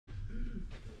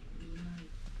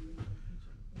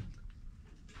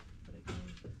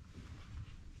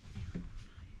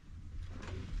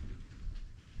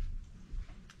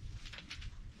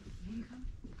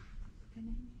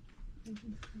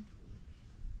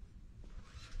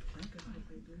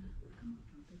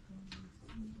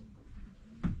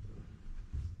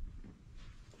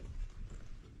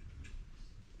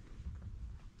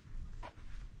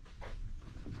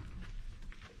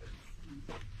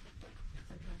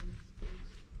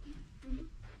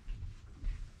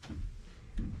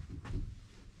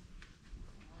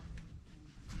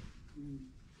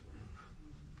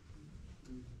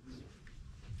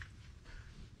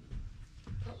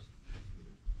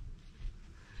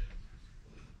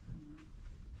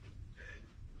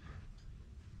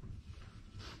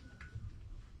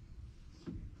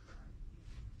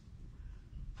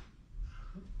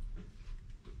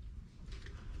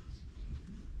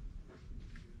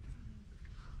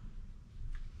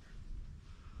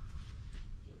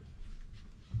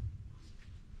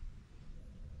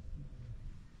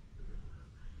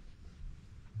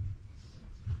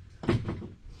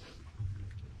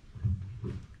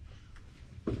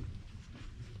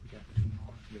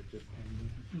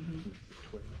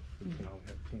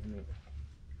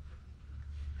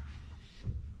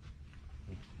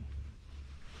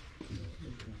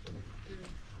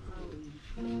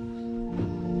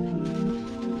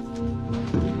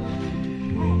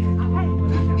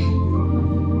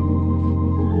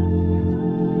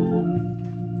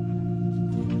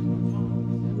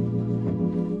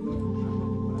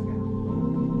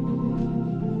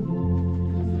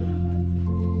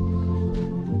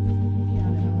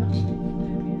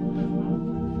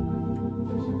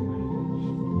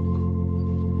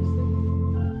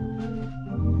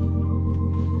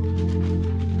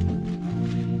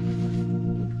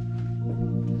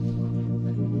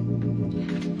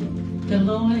The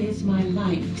Lord is my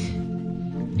light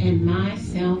and my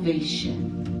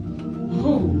salvation.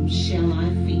 Whom shall I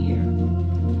fear?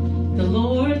 The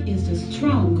Lord is the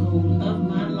stronghold of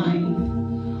my life.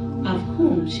 Of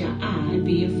whom shall I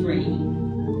be afraid?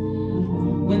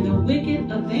 When the wicked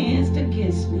advanced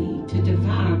against me to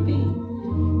devour me,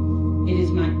 it is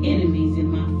my enemies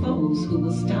and my foes who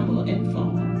will stumble and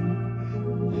fall.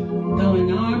 Though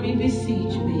an army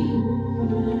besiege me,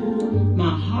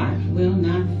 my heart will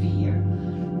not fear.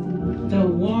 Though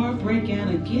war break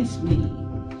out against me,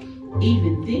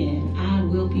 even then I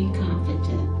will be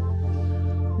confident.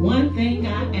 One thing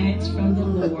I ask from the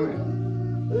Lord,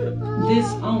 this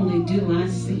only do I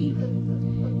seek,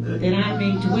 that I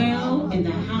may dwell in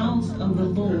the house of the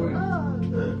Lord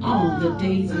all the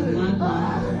days of my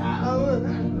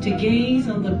life, to gaze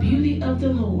on the beauty of the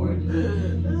Lord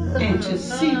and to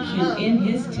seek him in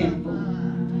his temple.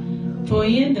 For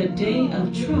in the day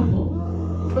of trouble,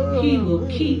 he will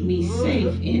keep me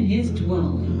safe in his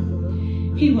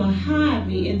dwelling. He will hide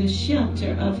me in the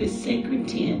shelter of his sacred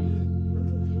tent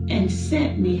and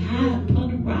set me high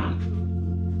upon a rock.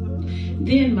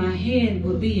 Then my head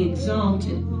will be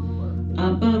exalted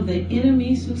above the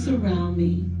enemies who surround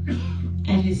me.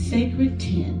 At his sacred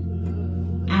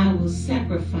tent, I will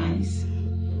sacrifice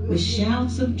with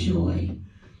shouts of joy,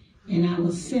 and I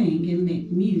will sing and make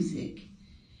music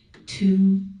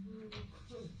to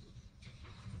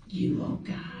you, oh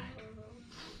God.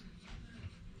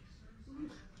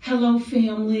 Hello,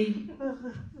 family.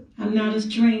 I'm not a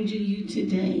stranger to you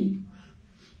today,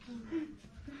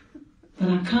 but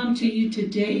I come to you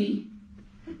today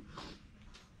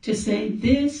to say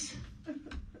this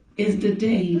is the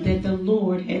day that the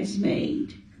Lord has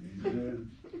made. And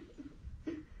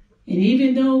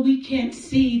even though we can't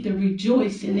see the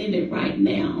rejoicing in it right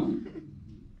now,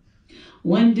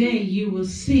 one day you will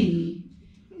see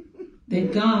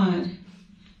that God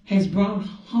has brought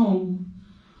home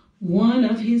one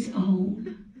of his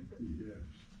own,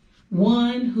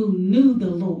 one who knew the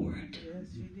Lord,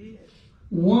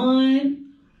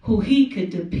 one who he could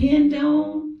depend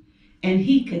on and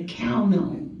he could count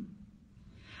on.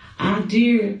 Our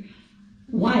dear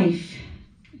wife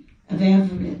of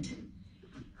Everett,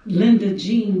 Linda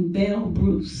Jean Bell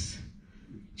Bruce.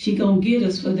 She gonna get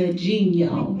us for that Jean,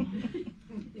 y'all.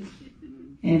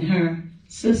 And her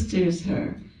sisters,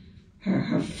 her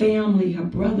family, her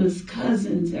brothers,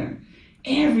 cousins,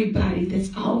 everybody that's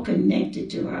all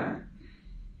connected to her.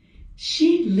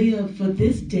 She lived for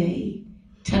this day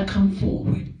to come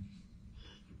forward.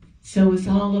 So it's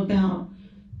all about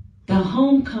the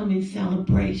homecoming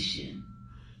celebration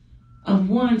of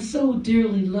one so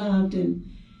dearly loved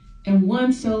and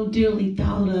one so dearly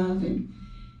thought of. And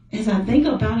as I think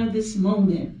about it this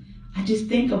moment, I just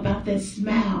think about that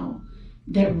smile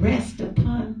that rests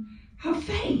upon her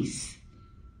face.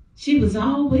 She was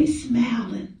always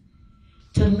smiling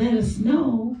to let us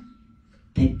know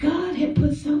that God had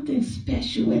put something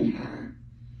special in her.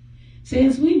 So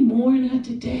as we mourn her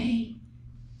today,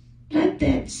 Let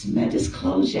that smell, just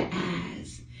close your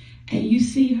eyes. And you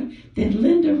see her, that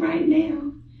Linda right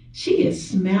now, she is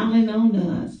smiling on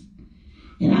us.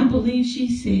 And I believe she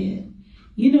said,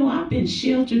 you know, I've been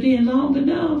sheltered in long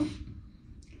enough.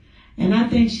 And I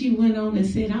think she went on and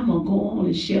said, I'm going to go on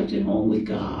and shelter home with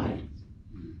God.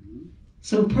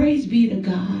 So praise be to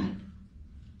God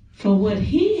for what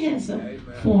he has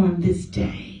formed this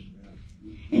day.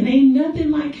 And ain't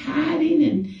nothing like hiding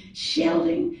and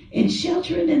sheltering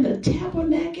in the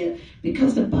tabernacle,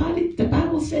 because the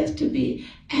Bible says to be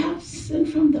absent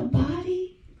from the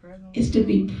body is to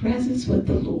be present with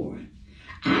the Lord.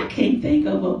 I can't think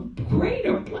of a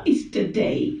greater place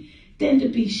today than to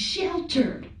be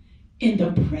sheltered in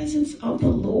the presence of the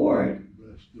Lord.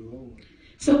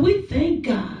 So we thank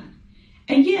God.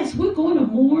 And yes, we're going to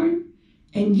mourn.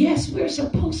 And yes, we're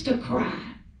supposed to cry.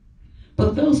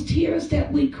 But those tears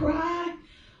that we cry,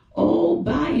 oh,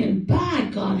 by and by,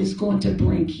 God is going to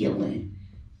bring healing.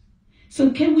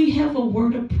 So can we have a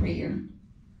word of prayer?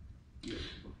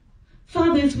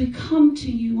 Father, as we come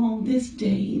to you on this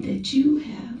day that you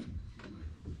have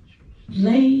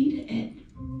laid at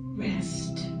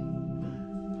rest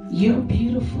your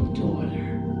beautiful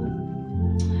daughter,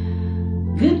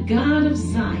 good God of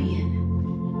Zion,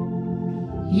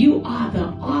 you are the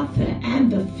author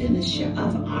and the finisher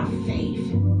of our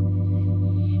faith.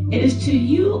 It is to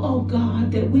you, O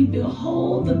God, that we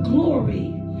behold the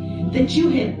glory that you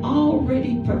had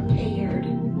already prepared.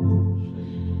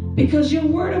 Because your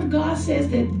word of God says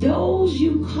that those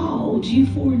you called, you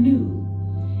foreknew,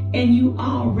 and you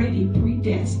already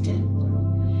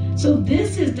predestined. So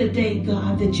this is the day,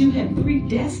 God, that you have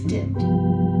predestined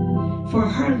for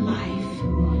her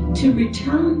life to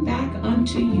return back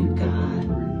unto you, God.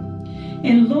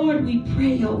 And Lord, we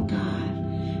pray, oh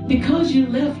God, because you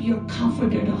left your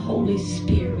comforter, the Holy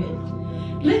Spirit,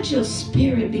 let your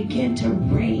spirit begin to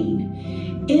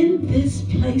reign in this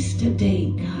place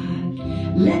today, God.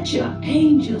 Let your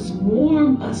angels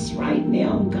warm us right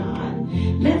now, God.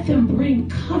 Let them bring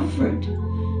comfort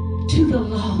to the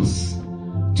lost,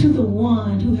 to the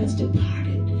one who has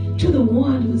departed, to the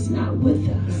one who is not with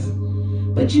us.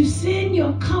 But you send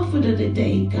your comforter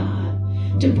today,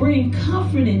 God, to bring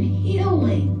comfort and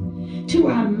healing to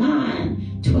our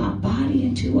mind, to our body,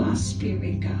 and to our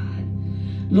spirit, God.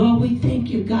 Lord, we thank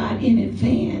you, God, in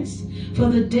advance for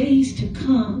the days to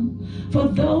come, for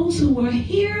those who will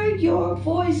hear your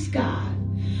voice, God,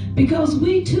 because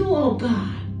we too, oh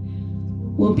God,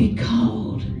 will be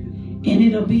called, and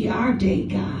it'll be our day,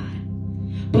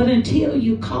 God. But until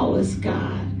you call us,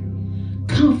 God,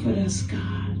 comfort us,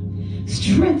 God,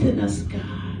 strengthen us,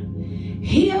 God,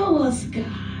 heal us,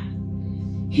 God,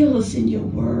 heal us in your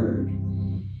word,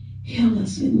 heal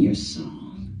us in your song.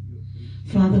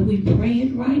 Father, we pray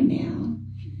it right now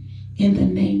in the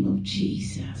name of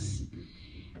Jesus.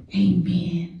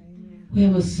 Amen. We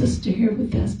have a sister here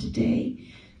with us today,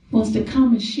 wants to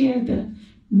come and share the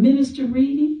minister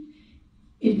reading.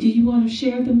 Do you want to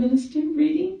share the minister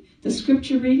reading, the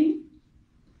scripture reading?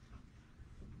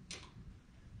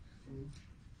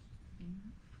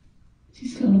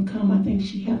 She's going to come. I think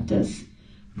she helped us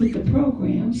with the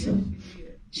program, so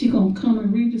she's going to come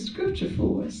and read the scripture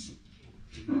for us.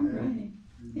 All right.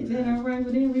 Is that all right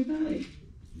with everybody?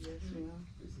 Yes, ma'am.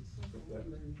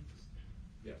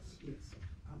 Yes.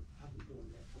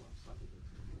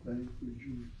 Thank you,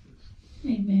 Jesus.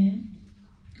 Amen.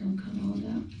 Gonna come on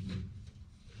up.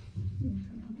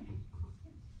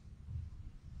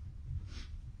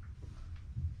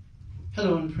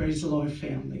 Hello and praise the Lord,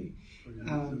 family.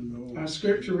 Our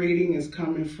scripture reading is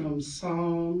coming from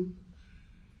Psalm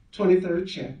 23rd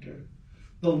chapter.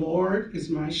 The Lord is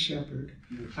my shepherd,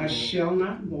 I shall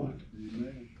not want.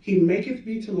 Amen. He maketh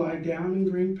me to lie down in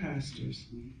green pastures.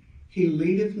 He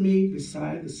leadeth me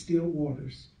beside the still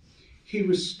waters. He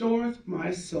restoreth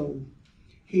my soul.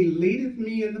 He leadeth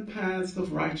me in the paths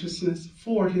of righteousness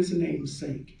for his name's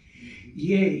sake.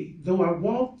 Yea, though I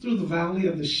walk through the valley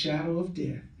of the shadow of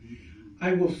death,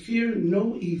 I will fear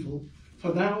no evil,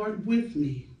 for thou art with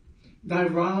me. Thy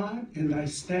rod and thy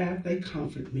staff, they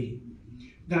comfort me.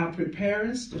 Thou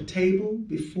preparest a table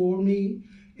before me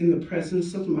in the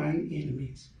presence of mine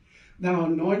enemies. Thou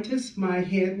anointest my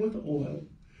head with oil.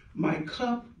 My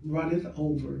cup runneth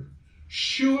over.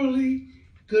 Surely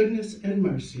goodness and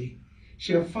mercy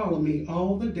shall follow me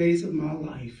all the days of my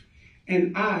life,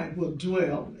 and I will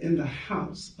dwell in the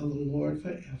house of the Lord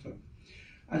forever.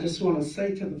 I just want to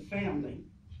say to the family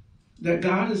that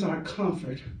God is our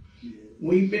comfort.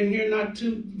 We've been here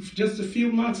just a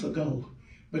few months ago,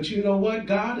 but you know what?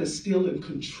 God is still in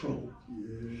control.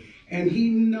 And he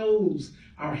knows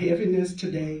our heaviness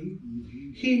today.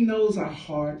 He knows our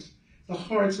heart. the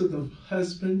hearts of the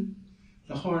husband,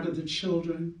 the heart of the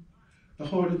children, the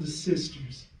heart of the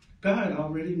sisters. God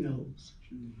already knows.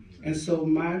 And so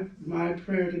my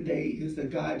prayer today is that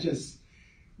God just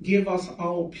give us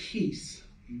all peace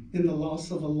in the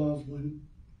loss of a loved one.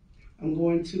 I'm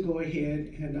going to go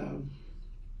ahead and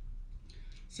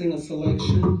sing a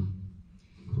selection.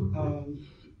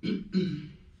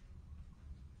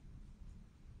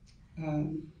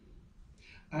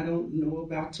 I don't know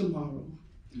about tomorrow.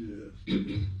 Yes.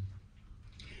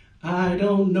 I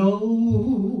don't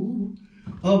know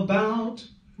about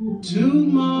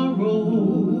tomorrow.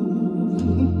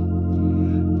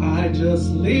 I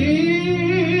just live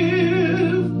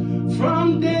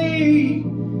from day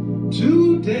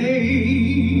to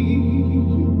day.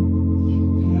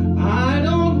 I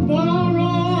don't borrow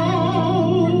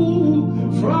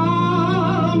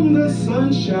from the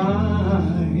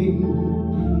sunshine,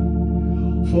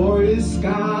 for its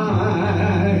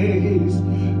skies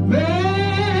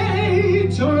may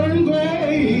turn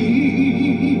gray.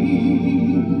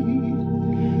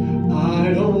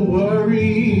 I don't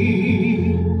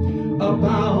worry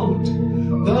about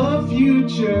the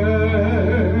future,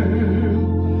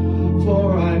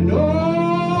 for I know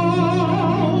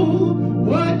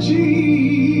what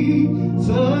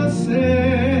Jesus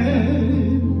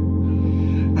said.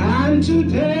 And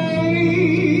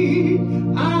today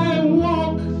I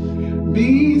walk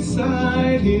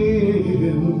beside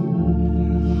him,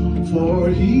 for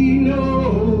he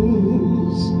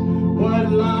knows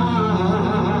what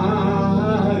lies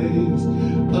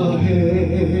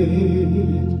ahead.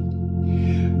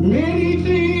 Many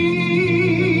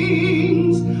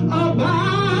things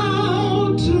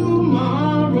about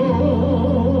tomorrow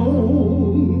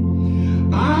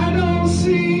I don't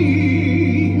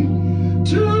seem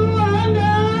to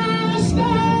understand,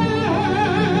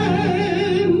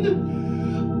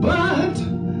 but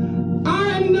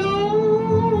I know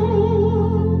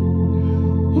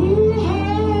who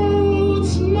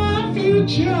holds my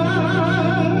future,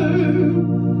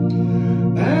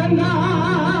 and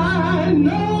I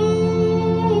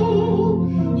know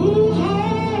who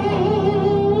holds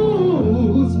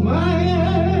my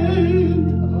hand.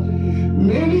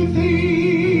 Many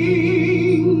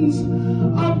things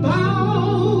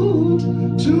about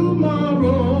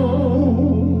tomorrow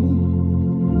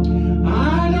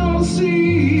I don't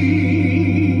seem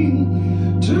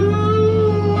to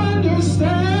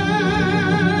understand,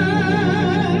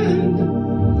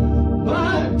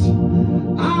 but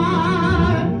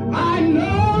I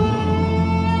know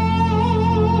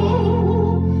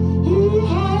who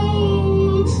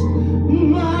holds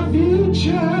my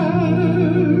future,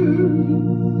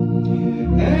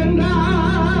 and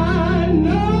I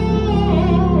know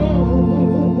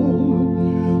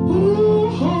who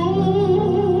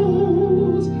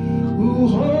holds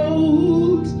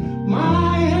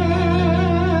my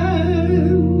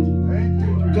hand. Thank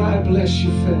you. God bless you,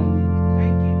 family.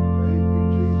 Thank you.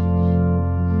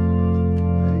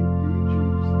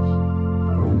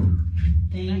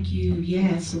 Thank you, Jesus. Thank you.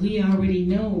 Yes, we already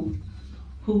know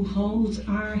who holds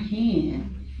our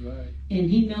hand, That's right. and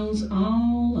he knows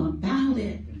all about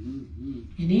it. Mm-hmm.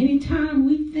 And anytime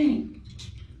we think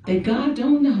that God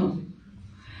don't know,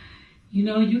 you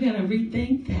know, you got to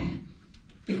rethink that,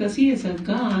 because he is a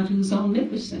God who's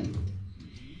omnipotent.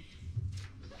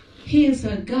 He is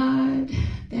a God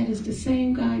that is the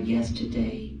same God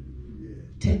yesterday,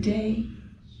 today,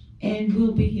 and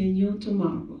will be in your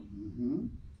tomorrow. Mm-hmm.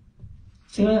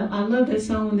 So I love that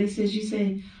song when they says, you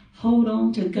say, hold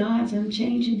on to God's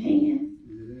unchanging hand.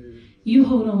 Yeah. You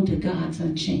hold on to God's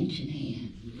unchanging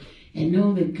hand and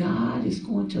know that God is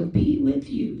going to be with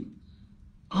you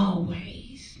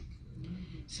always.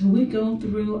 So we go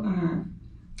through our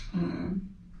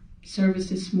service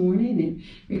this morning.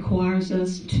 It requires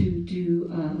us to do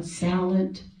a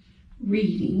silent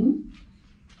reading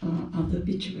of the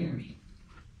obituary.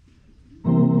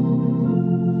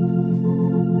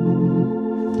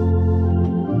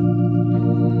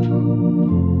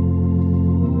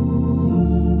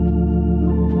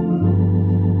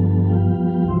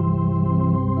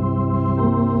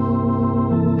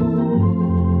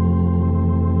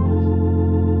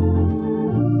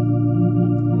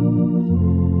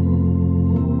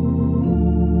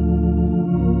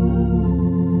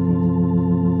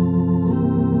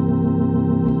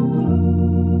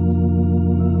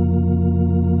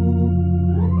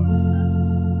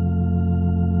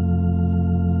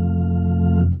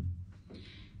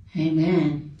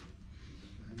 Amen.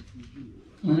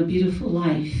 What a beautiful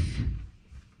life.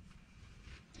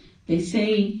 They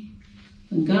say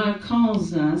when God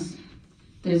calls us,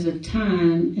 there's a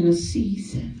time and a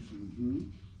season.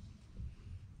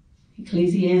 Mm-hmm.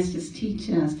 Ecclesiastes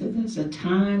teaches us that there's a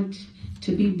time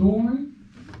to be born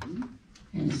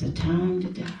and there's a time to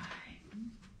die.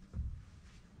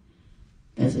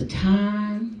 There's a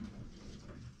time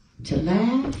to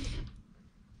laugh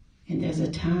and there's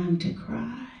a time to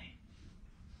cry.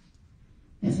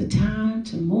 There's a time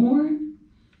to mourn.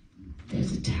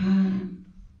 There's a time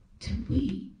to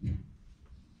weep.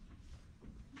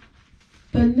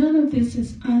 But none of this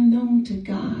is unknown to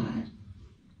God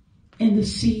in the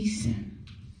season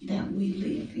that we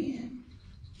live in.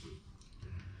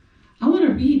 I want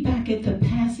to read back at the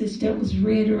passage that was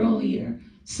read earlier,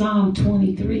 Psalm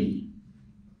 23.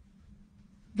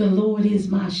 The Lord is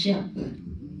my shepherd.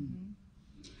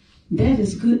 That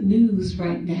is good news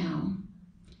right now.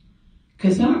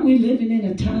 Because aren't we living in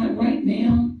a time right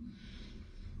now,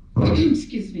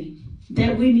 excuse me,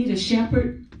 that we need a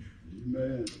shepherd?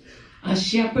 Amen. A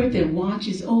shepherd that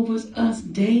watches over us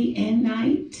day and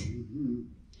night. Mm-hmm.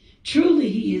 Truly,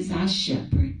 he is our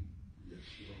shepherd.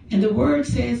 And the word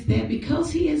says that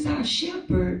because he is our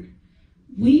shepherd,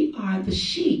 we are the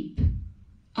sheep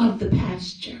of the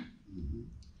pasture. Mm-hmm.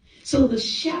 So the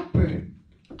shepherd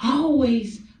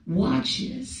always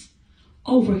watches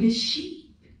over his sheep.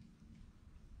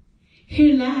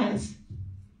 Here lies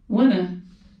one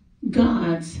of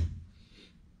God's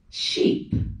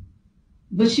sheep,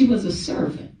 but she was a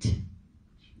servant.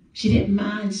 She didn't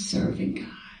mind serving God.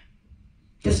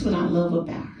 That's what I love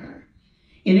about her.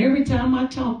 And every time I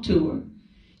talk to her,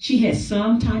 she has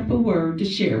some type of word to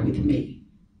share with me.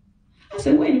 I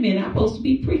said, wait a minute, I'm supposed to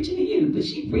be preaching to you, but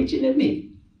she's preaching to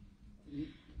me.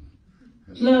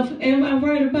 Love, am I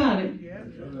right about it?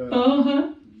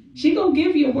 Uh-huh. She gonna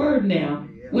give you a word now,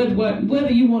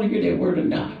 whether you want to hear that word or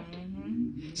not.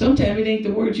 Sometimes it ain't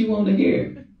the word you want to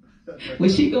hear. Well,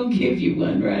 she gonna give you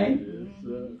one, right?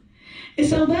 And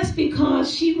so that's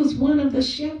because she was one of the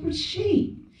shepherd's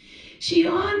sheep. She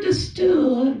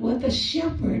understood what the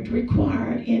shepherd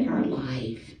required in her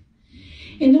life.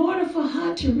 In order for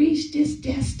her to reach this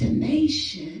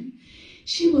destination,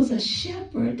 she was a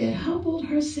shepherd that humbled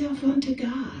herself unto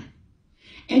God.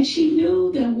 And she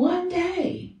knew that one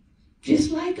day,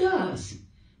 just like us,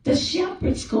 the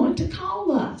shepherd's going to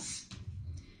call us.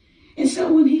 And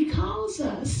so when he calls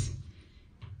us,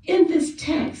 in this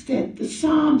text, that the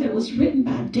psalm that was written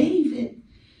by David,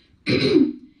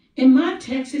 in my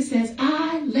text it says,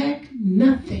 I lack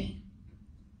nothing.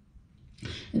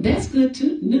 And that's good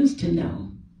news to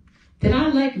know, that I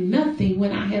lack nothing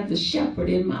when I have the shepherd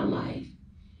in my life.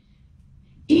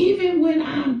 Even when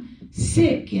I'm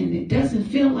sick and it doesn't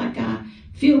feel like I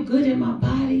feel good in my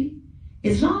body,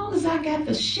 as long as I got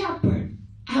the shepherd,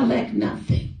 I lack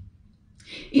nothing.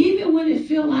 Even when it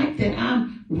feel like that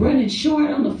I'm running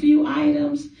short on a few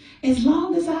items, as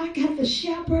long as I got the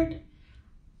shepherd,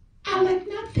 I lack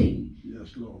nothing. Yes,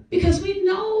 Lord. Because we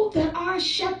know that our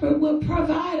shepherd will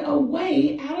provide a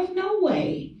way out of no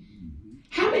way.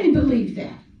 How many believe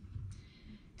that?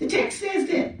 The text says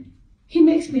that he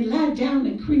makes me lie down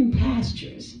in green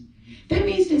pastures. That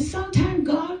means that sometimes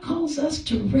God calls us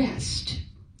to rest.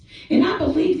 And I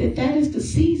believe that that is the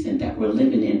season that we're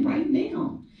living in right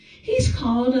now. He's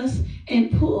called us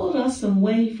and pulled us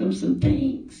away from some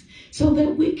things so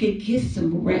that we could get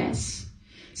some rest,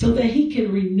 so that he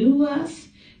can renew us,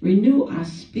 renew our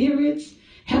spirits,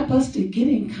 help us to get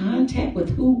in contact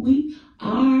with who we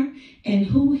are and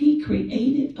who he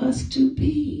created us to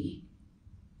be.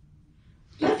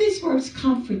 Let these words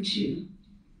comfort you,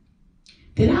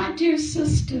 that our dear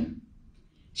sister,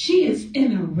 she is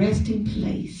in a resting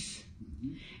place.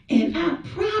 And I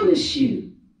promise you,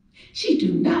 she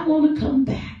do not want to come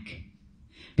back,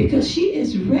 because she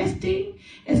is resting,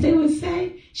 as they would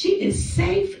say, she is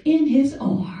safe in his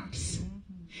arms.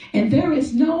 And there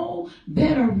is no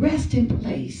better resting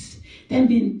place than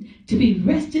to be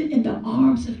resting in the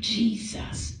arms of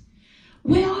Jesus.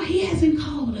 Well, he hasn't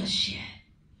called us yet,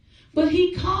 but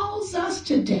he calls us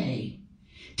today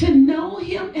to know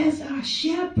him as our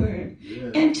shepherd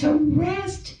and to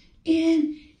rest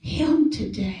in him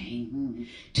today.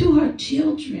 To her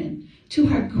children, to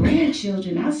her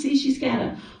grandchildren. I see she's got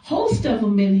a host of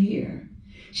them in here.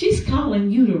 She's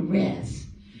calling you to rest.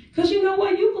 Because you know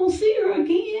what? You're going to see her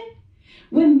again.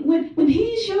 When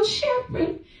he's your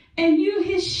shepherd and you're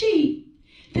his sheep,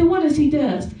 then what does he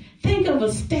do? Think of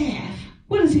a staff.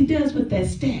 What does he do with that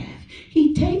staff?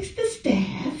 He takes the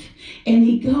staff and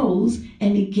he goes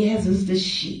and he gathers the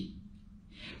sheep.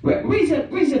 Raise up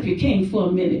your cane for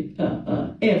a minute,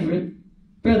 Everett.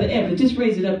 Brother Everett, just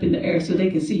raise it up in the air so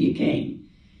they can see your cane.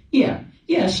 Yeah,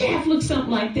 shaft looks something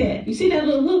like that. You see that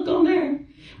little hook on there?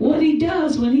 What he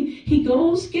does when he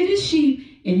goes get his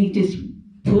sheep and he just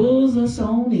pulls us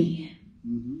on in.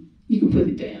 You can put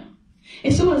it down.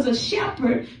 And so as a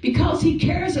shepherd, because he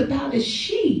cares about his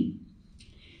sheep,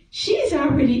 she's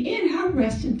already in her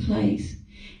resting place.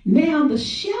 Now the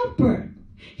shepherd,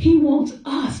 he wants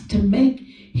us to make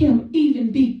him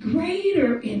even be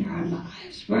greater in our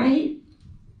lives, right?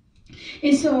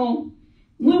 And so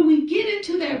when we get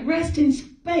into that resting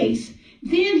space,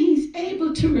 then he's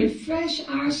able to refresh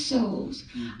our souls.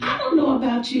 I don't know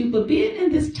about you, but being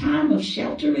in this time of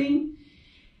sheltering,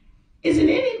 isn't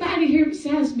anybody here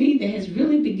besides me that has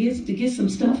really begins to get some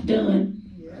stuff done?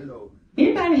 Hello.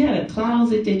 Anybody had a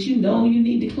closet that you know you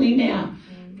need to clean out?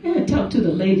 I gotta talk to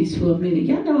the ladies for a minute.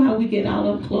 Y'all know how we get all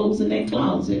our clothes in that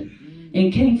closet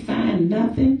and can't find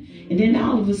nothing. And then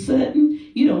all of a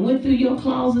sudden, you done went through your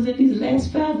closet in these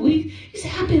last 5 weeks. You say,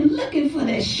 I've been looking for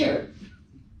that shirt.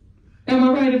 Am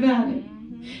I right about it?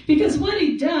 Because what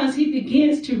he does, he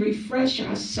begins to refresh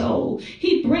our soul.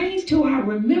 He brings to our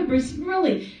remembrance,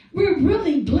 really, we're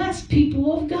really blessed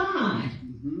people of God.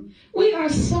 We are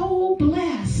so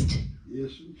blessed.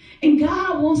 Yes. And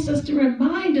God wants us to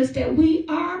remind us that we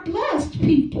are blessed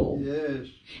people. Yes.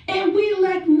 And we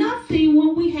lack nothing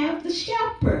when we have the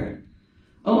shepherd.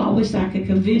 Oh, I wish I could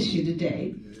convince you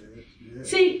today. Yes.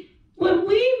 See, when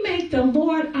we make the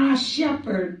Lord our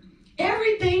shepherd,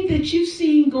 everything that you've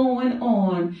seen going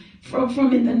on,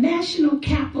 from in the national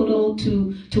capital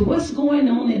to what's going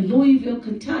on in Louisville,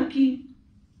 Kentucky,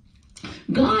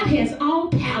 God has all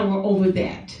power over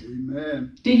that.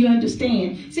 Amen. Do you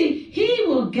understand? See, he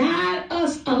will guide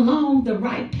us along the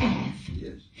right path.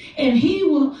 Yes. And he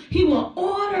will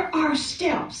order our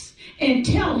steps and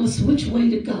tell us which way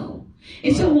to go.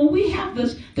 And so when we have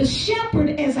the shepherd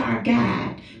as our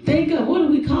guide, think of, what do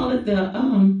we call it?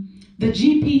 The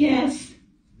GPS,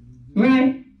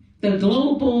 right? The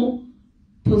global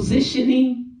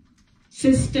positioning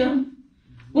system.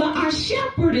 Well, our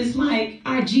shepherd is like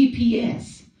our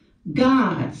GPS,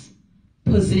 God's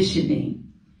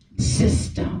positioning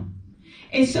system.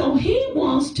 And so he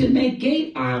wants to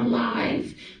negate our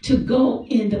life to go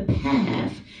in the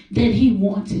path that he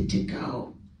wants it to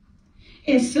go.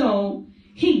 And so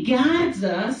he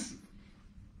guides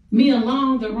me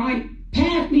along the right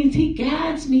path, means he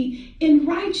guides me in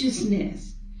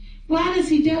righteousness. Why does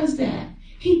he does that?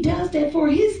 He does that for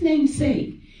his name's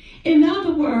sake. In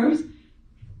other words,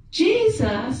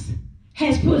 Jesus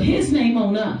has put his name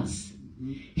on us.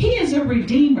 He is a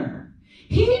redeemer.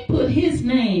 He put his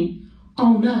name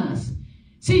on us.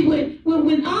 See,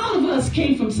 when all of us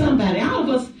came from somebody, all of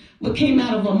us came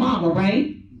out of a mama,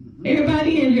 right?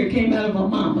 Everybody in here came out of a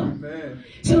mama. Amen.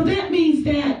 So that means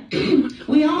that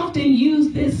we often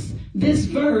use this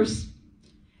verse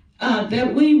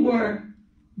that we were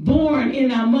born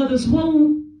in our mother's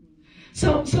womb.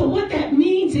 So what that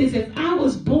means is, if I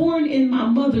was born in my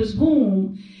mother's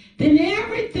womb, then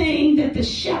everything that the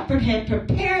shepherd had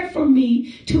prepared for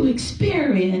me to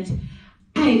experience,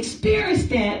 I experienced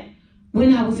that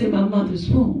when I was in my mother's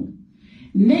womb.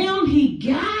 Now he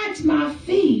guides my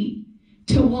feet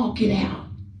to walk it out.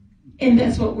 And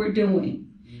that's what we're doing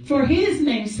for his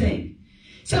name's sake.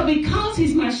 So because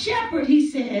he's my shepherd, he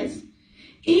says,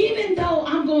 even though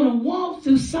I'm going to walk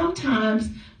through sometimes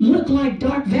look like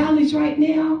dark valleys right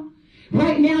now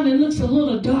it looks a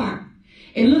little dark.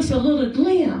 It looks a little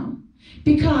glim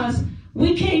because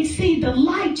we can't see the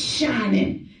light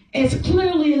shining as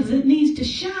clearly as it needs to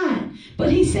shine.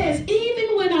 But he says,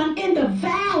 even when I'm in the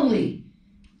valley,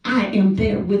 I am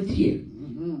there with you.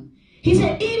 He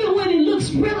said, even when it looks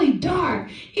really dark,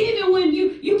 even when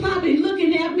you probably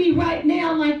looking at me right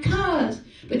now like,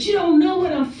 but you don't know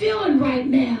what I'm feeling right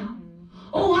now.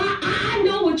 Oh, I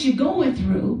know what you're going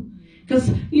through. Because,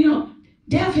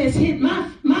 death has hit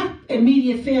my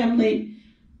immediate family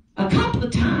a couple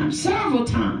of times, several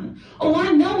times. Oh,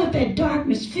 I know what that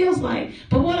darkness feels like.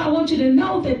 But what I want you to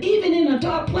know, that even in a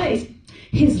dark place,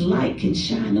 his light can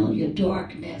shine on your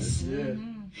darkness. Yes.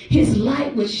 His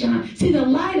light will shine. See, the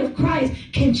light of Christ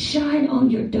can shine on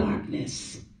your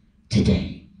darkness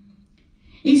today.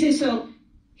 He says,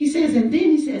 and then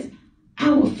he says, I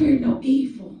will fear no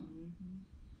evil.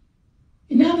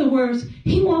 In other words,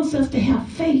 he wants us to have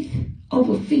faith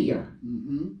over fear.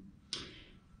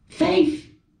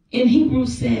 Faith in Hebrew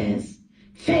says,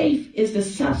 faith is the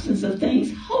substance of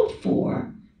things hoped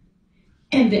for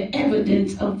and the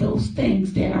evidence of those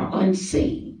things that are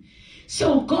unseen.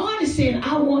 So God is saying,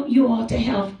 I want you all to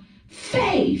have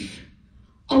faith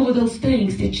over those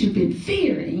things that you've been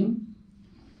fearing,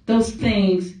 those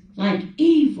things like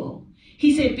evil.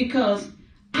 He said, because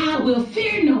I will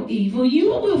fear no evil. You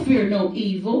will fear no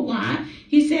evil. Why?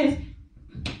 He says,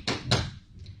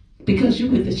 because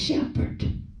you're with the shepherd.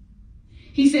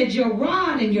 He said, your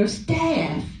rod and your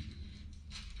staff,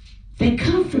 They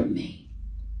comfort me.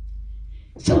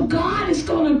 So God is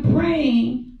going to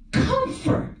bring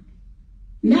comfort,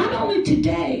 not only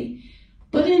today,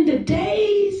 but in the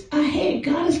days ahead.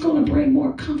 God is going to bring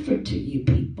more comfort to you,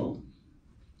 people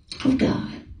of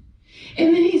God.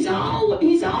 And then he's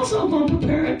also going to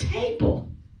prepare a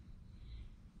table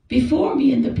before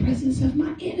me in the presence of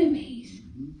my enemies.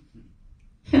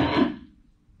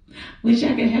 Wish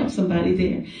I could help somebody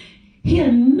there. He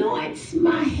anoints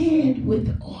my head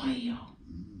with oil.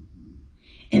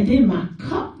 And then my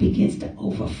cup begins to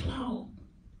overflow.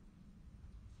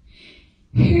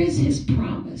 Here's his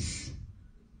promise.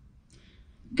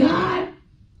 God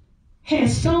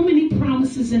has so many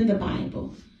promises in the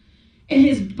Bible. And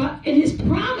his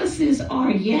promises are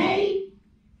yea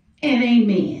and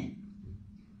amen.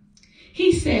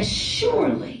 He says,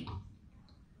 surely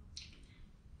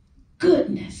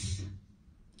goodness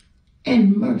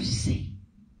and mercy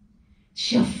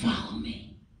shall follow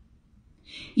me.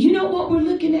 You know what we're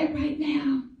looking at right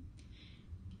now?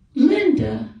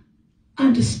 Linda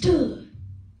understood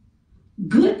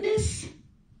goodness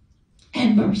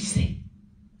and mercy.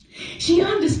 She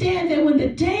understands that when the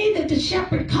day that the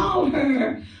shepherd called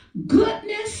her,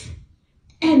 goodness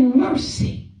and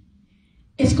mercy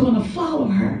is going to follow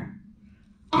her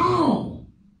all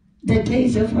the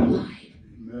days of her life.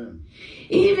 Amen.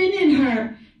 Even in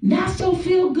her not so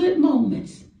feel good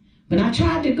moments. When I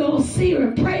tried to go see her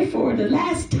and pray for her the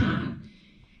last time,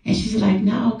 and she's like,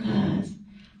 no, cuz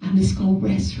I'm just going to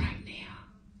rest right now.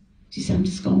 She said, I'm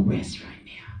just going to rest right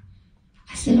now.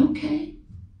 I said, okay,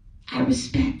 I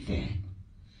respect that.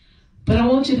 But I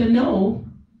want you to know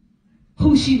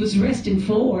who she was resting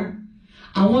for.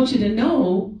 I want you to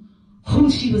know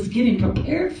who she was getting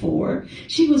prepared for.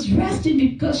 She was resting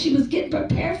because she was getting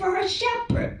prepared for her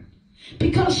shepherd.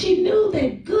 Because she knew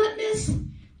that goodness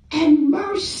and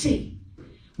mercy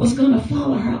was going to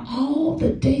follow her all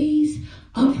the days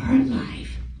of her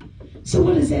life. So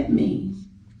what does that mean?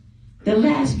 The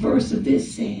last verse of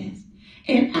this says,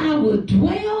 and I will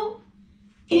dwell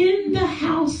in the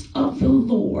house of the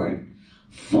Lord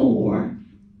forever.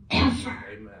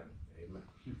 Amen. Amen.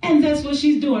 And that's what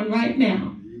she's doing right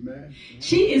now. Amen.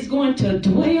 She is going to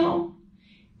dwell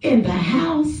in the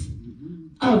house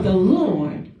of the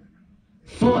Lord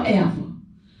forever.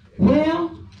 Well,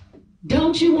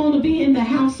 don't you want to be in the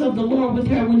house of the Lord with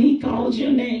her when he calls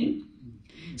your name?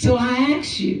 So I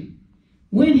ask you,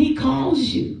 when he calls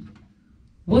you,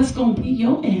 what's going to be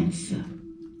your answer?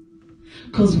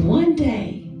 Because one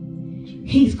day,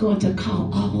 he's going to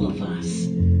call all of us.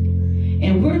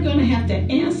 And we're going to have to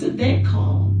answer that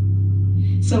call.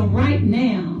 So right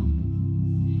now,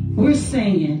 we're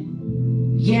saying,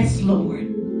 yes, Lord.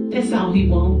 That's all he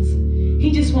wants.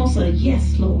 He just wants a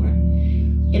yes, Lord.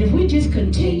 And if we just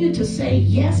continue to say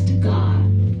yes to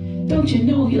God, don't you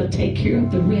know he'll take care of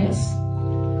the rest?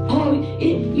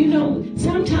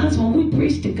 Sometimes when we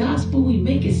preach the gospel, we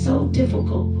make it so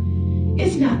difficult.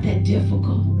 It's not that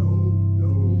difficult.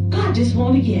 No. God just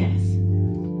wants a yes.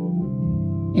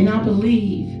 And I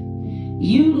believe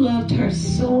you loved her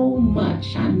so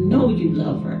much. I know you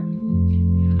love her.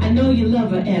 I know you love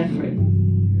her, Everett.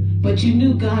 But you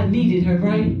knew God needed her,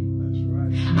 right? That's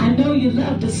right. I know you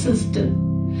loved her sister,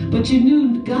 but you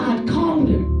knew God called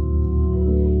her.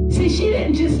 See, she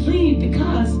didn't just leave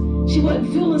because she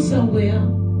wasn't feeling so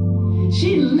well.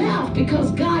 She left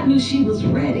because God knew she was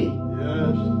ready.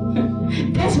 Yes.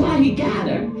 That's why he got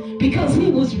her, because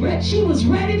she was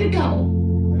ready to go.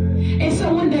 And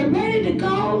so when they're ready to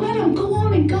go, let them go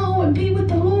on and go and be with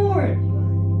the Lord.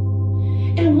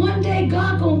 And one day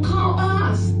God gonna call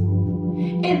us,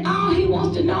 and all he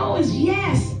wants to know is,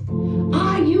 yes,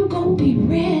 are you gonna be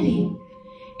ready?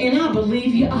 And I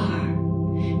believe you are.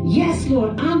 Yes,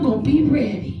 Lord, I'm gonna be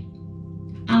ready.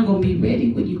 I'm gonna be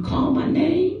ready when you call my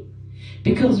name,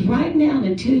 because right now,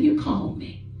 until you call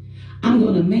me, I'm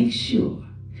gonna make sure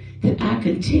that I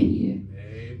continue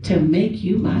to make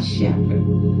you my shepherd.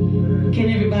 Can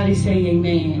everybody say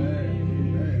amen?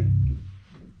 Amen.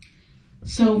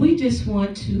 So we just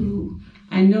want to,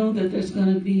 I know that there's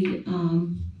going to be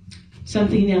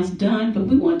something else done, but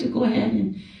we want to go ahead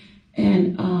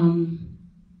and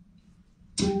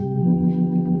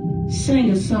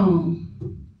sing a song.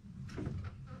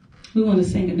 We want to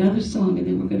sing another song, and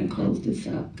then we're going to close this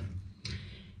up.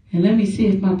 And let me see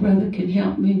if my brother can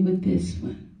help me with this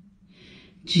one.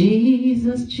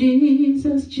 Jesus,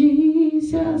 Jesus,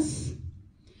 Jesus,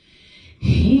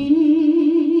 he's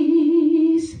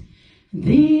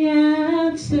the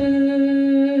answer.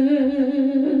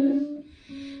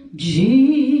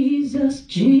 Jesus,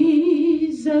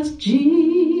 Jesus,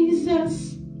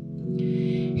 Jesus,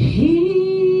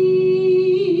 he's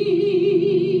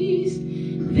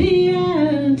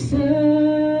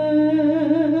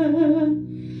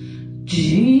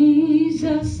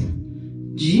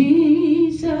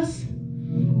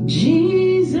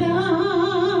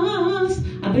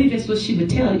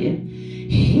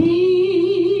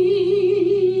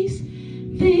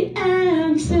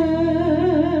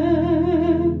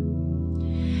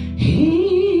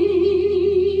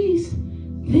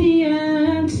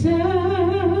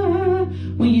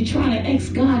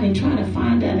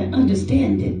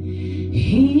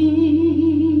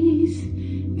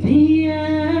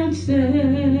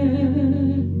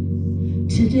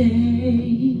today.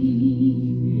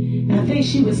 I think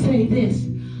she would say this: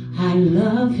 I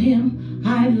love him,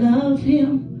 I love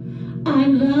him, I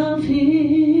love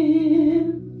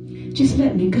him. Just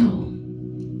let me go.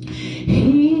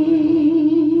 He's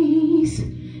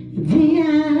the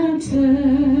answer.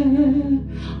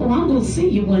 Oh, I'm going to see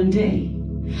you one day.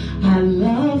 I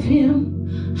love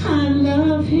him, I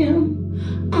love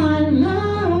him, I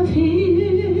love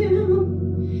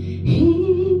him.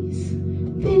 He's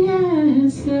the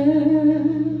answer.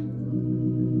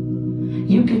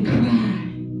 You can cry,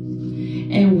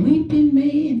 and weeping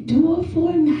may endure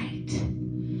for a night,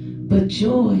 but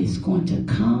joy is going to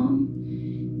come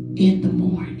in the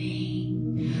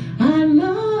morning. I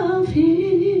love him.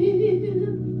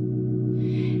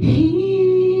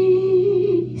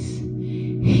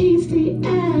 He's the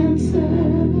answer.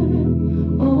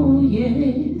 Oh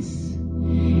yes,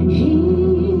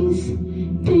 he's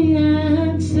the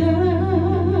answer.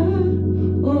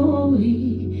 Oh,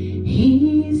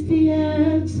 he's the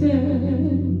answer.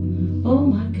 Oh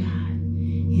my God,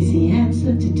 he's the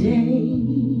answer today.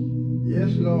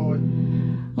 Yes, Lord.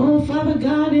 Oh, Father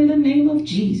God, in the name of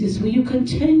Jesus, will you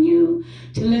continue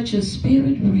to let your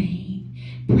spirit reign?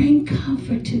 Bring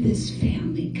comfort to this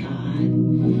family, God.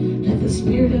 Let the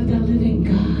spirit of the living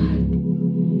God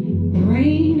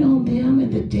rain on them in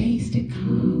the days to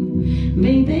come.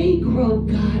 May they grow,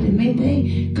 God, and may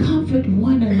they comfort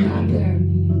one another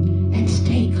and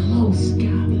stay close,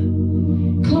 God.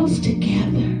 Close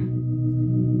together.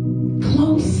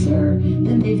 Closer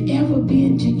than they've ever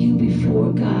been to you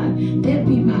before, God. That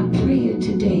be my prayer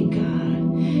today,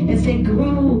 God. As they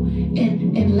grow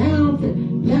and allow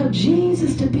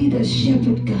Jesus to be the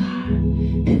shepherd,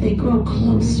 God, that they grow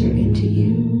closer into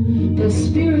you. Their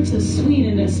spirits are sweet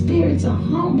and their spirits are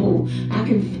humble. I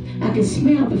can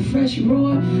smell the fresh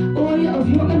oil of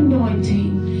your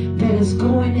anointing that is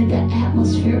going in the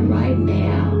atmosphere right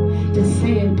now. Just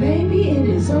saying, baby, it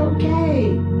is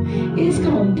okay. It's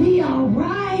going to be all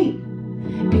right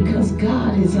because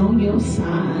God is on your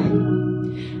side.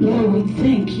 Lord, we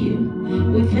thank you.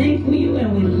 We thank you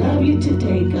and we love you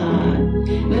today, God.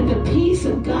 Let the peace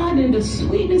of God and the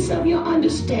sweetness of your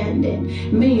understanding,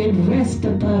 may it rest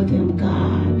above them,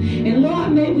 God. And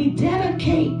Lord, may we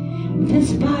dedicate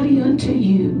this body unto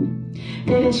you,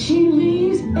 that as she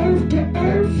leaves earth to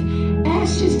earth,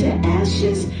 ashes to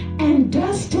ashes, and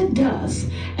dust to dust,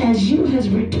 as you has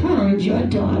returned your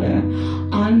daughter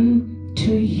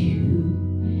unto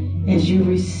you, as you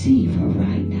receive her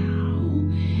right now.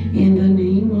 In the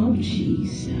name of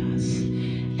Jesus,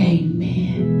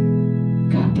 amen.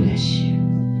 God bless you.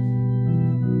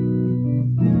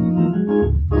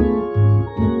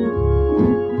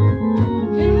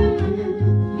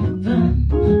 Heaven,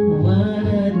 what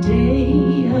a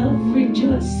day of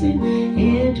rejoicing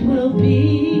it will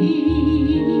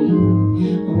be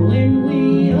when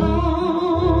we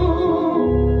all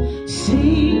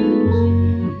sing.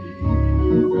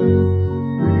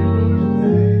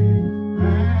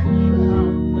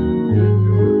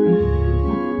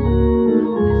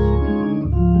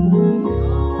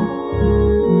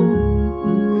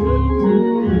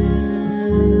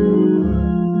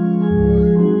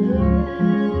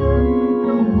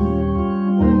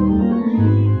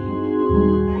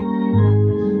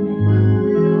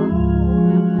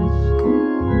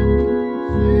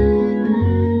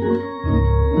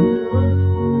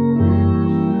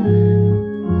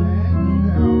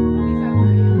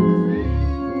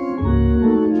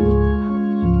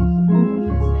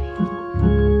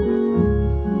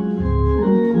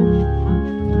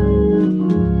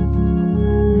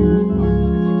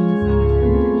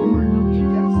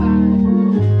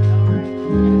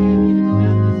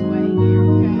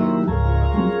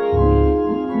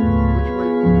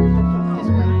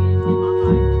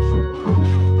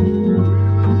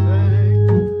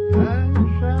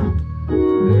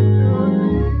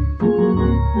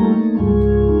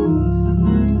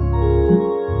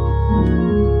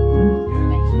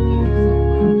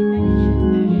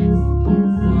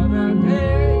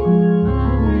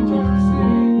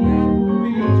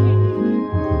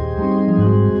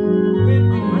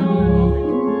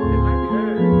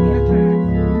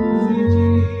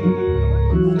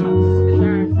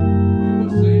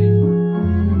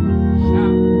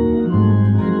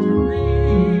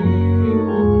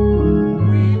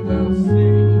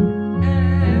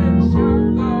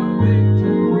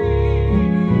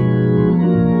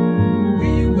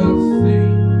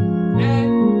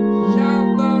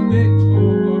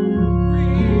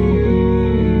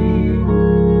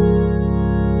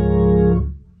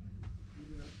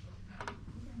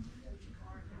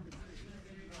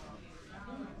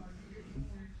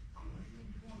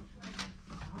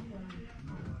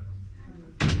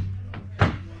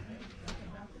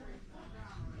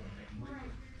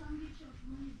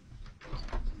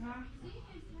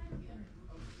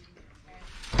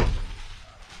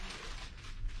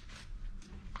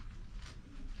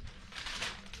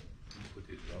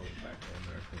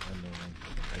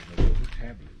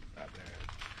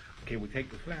 Can we take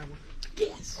the flower?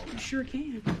 Yes, you sure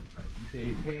can. You say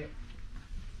his head?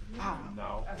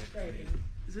 No.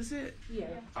 Is this it?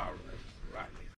 All right. Right.